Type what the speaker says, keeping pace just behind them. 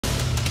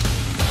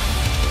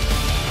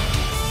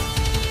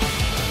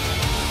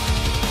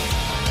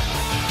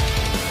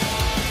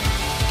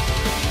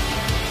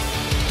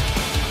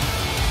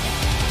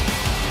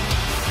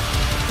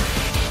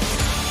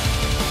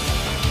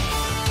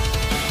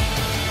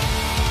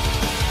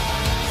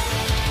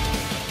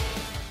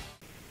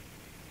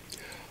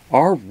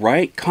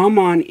Alright, come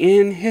on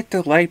in, hit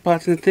the like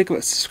button, and think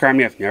about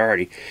subscribing if you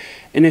already.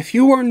 And if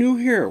you are new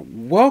here,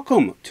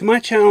 welcome to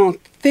my channel.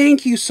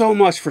 Thank you so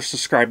much for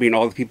subscribing,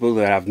 all the people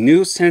that have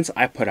new since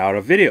I put out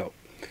a video.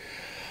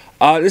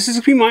 This is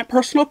going to be my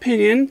personal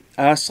opinion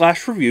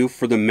slash review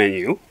for The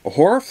Menu, a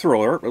horror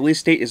thriller.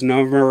 Release date is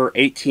November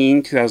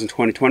 18,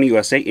 2020,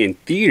 USA in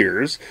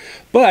theaters,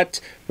 but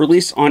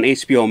released on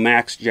HBO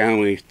Max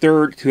January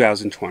 3rd,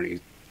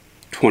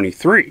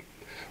 2023.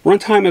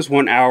 Runtime is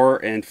 1 hour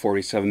and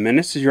 47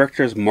 minutes. The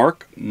director is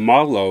Mark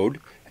Mylod,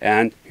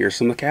 and here's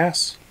some of the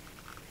cast.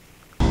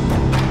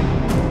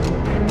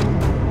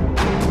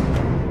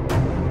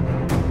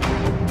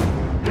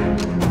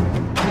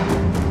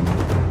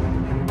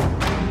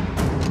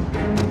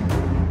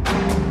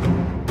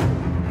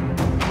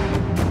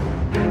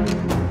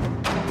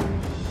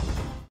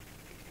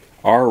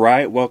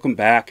 Alright, welcome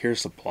back.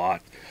 Here's the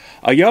plot.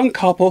 A young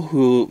couple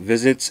who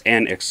visits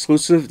an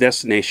exclusive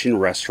destination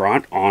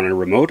restaurant on a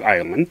remote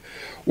island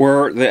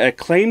where the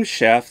acclaimed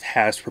chef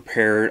has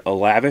prepared a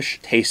lavish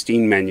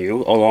tasting menu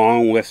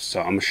along with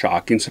some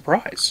shocking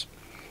surprise.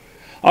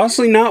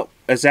 Honestly, not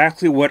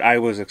exactly what I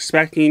was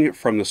expecting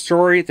from the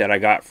story that I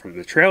got from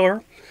the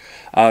trailer.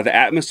 The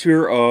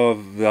atmosphere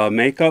of the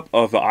makeup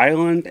of the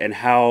island and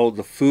how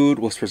the food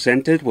was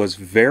presented was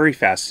very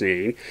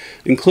fascinating,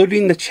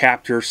 including the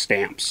chapter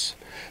stamps.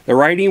 The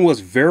writing was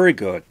very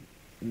good.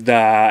 The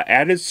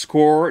added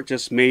score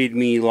just made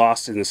me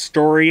lost in the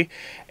story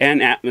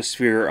and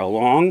atmosphere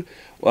along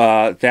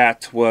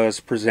that was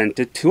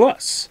presented to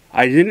us.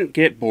 I didn't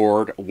get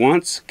bored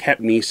once,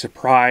 kept me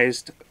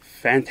surprised.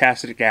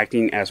 Fantastic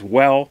acting as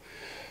well.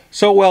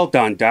 So well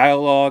done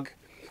dialogue.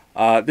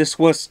 This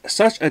was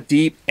such a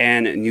deep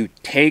and new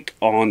take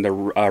on the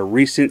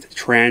recent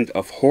trend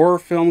of horror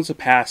films the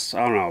past,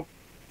 I don't know,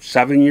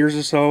 7 years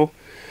or so,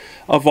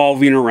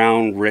 evolving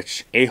around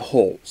rich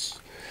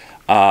a-holes.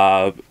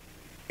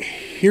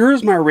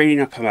 Here's my rating.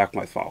 I'll come back with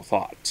my final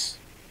thoughts.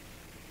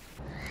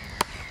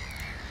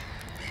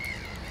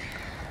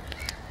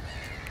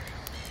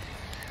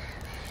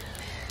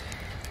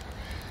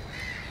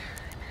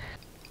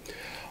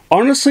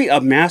 Honestly,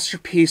 a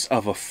masterpiece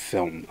of a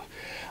film.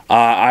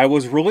 I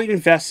was really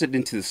invested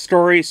into the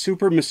story,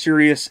 super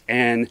mysterious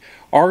and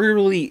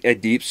arguably a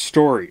deep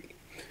story.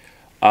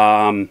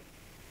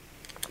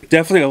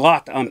 Definitely a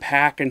lot to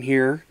unpack in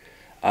here.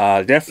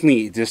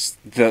 Definitely just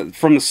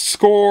from the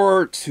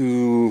score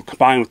to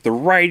combined with the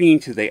writing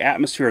to the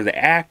atmosphere, the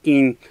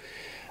acting,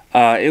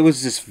 it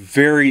was just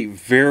very,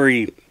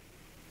 very.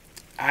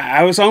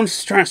 I was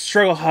almost trying to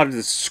struggle how to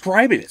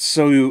describe it. It's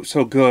so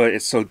good.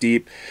 It's so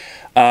deep.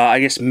 I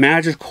guess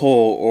magical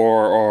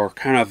or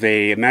kind of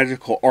a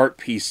magical art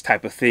piece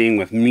type of thing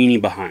with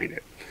meaning behind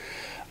it.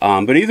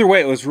 But either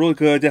way, it was really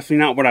good. Definitely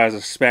not what I was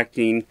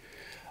expecting.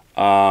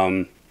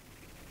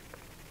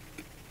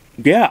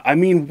 Yeah, I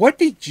mean, what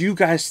did you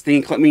guys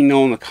think? Let me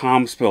know in the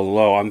comments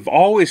below. I'm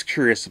always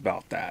curious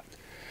about that.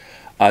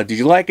 Did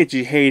you like it? Did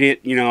you hate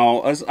it? You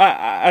know,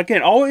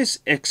 again, always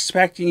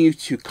expecting you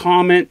to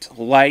comment,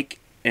 like,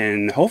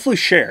 and hopefully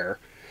share.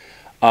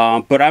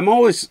 But I'm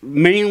always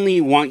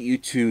mainly want you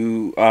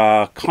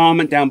to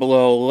comment down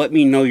below. Let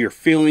me know your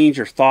feelings,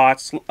 your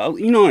thoughts,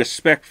 you know, in a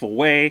respectful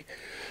way.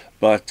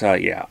 But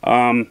yeah,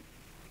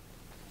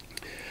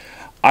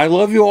 I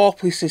love you all.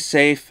 Please stay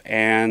safe,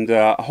 and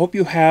I hope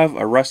you have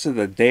a rest of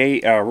the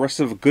day, rest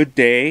of a good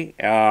day.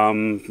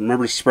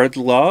 Remember to spread the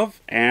love,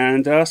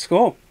 and let's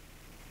go.